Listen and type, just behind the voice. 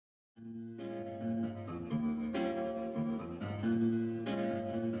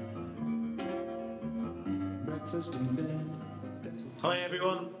breakfast in bed. Hi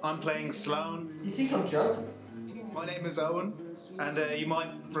everyone, I'm playing Sloane. You think I'm joking? My name is Owen, and you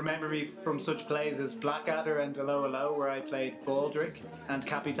might remember me from such plays as Blackadder and Hello Hello, where I played Baldric, and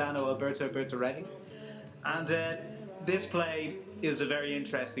Capitano Alberto Bertoretti. And this play is a very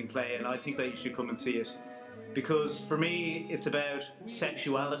interesting play, and I think that you should come and see it. Because for me, it's about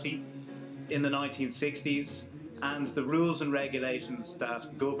sexuality in the 1960s and the rules and regulations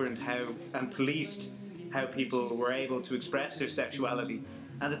that governed how and policed how people were able to express their sexuality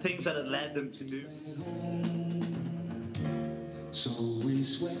and the things that it led them to do. So we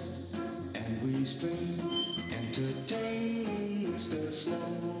sweat and we strain, entertain Mr.Sloane.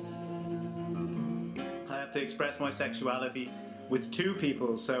 I have to express my sexuality with two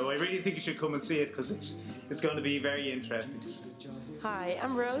people, so I really think you should come and see it because it's going to be very interesting. Hi,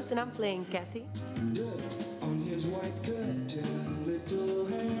 I'm Rose and I'm playing Kathy. Dirt on his white curtain, little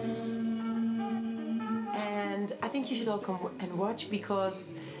hand. And I think you should all come and watch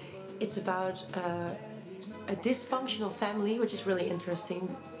because it's about a dysfunctional family, which is really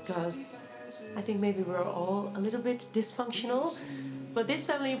interesting because I think maybe we're all a little bit dysfunctional, but this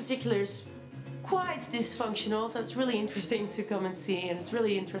family in particular is quite dysfunctional, so it's really interesting to come and see, and it's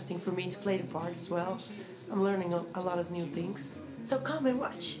really interesting for me to play the part as well. I'm learning a lot of new things, so come and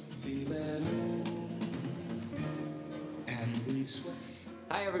watch.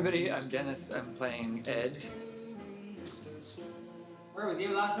 Hi everybody, I'm Dennis, I'm playing Ed. Where was you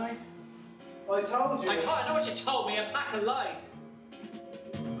last night? I told you. I know what you told me, a pack of lies.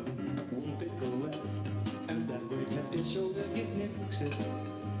 One bit go left, and that great left his shoulder get nicks it.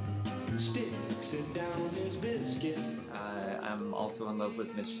 Sticks it down his biscuit. I'm also in love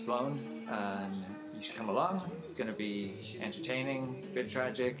with Mr.Sloane, and you should come along. It's going to be entertaining, a bit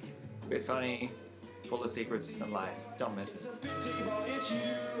tragic, a bit funny, full of secrets and lies. Don't miss it. It's you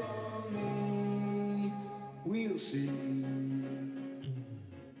or me. We'll see.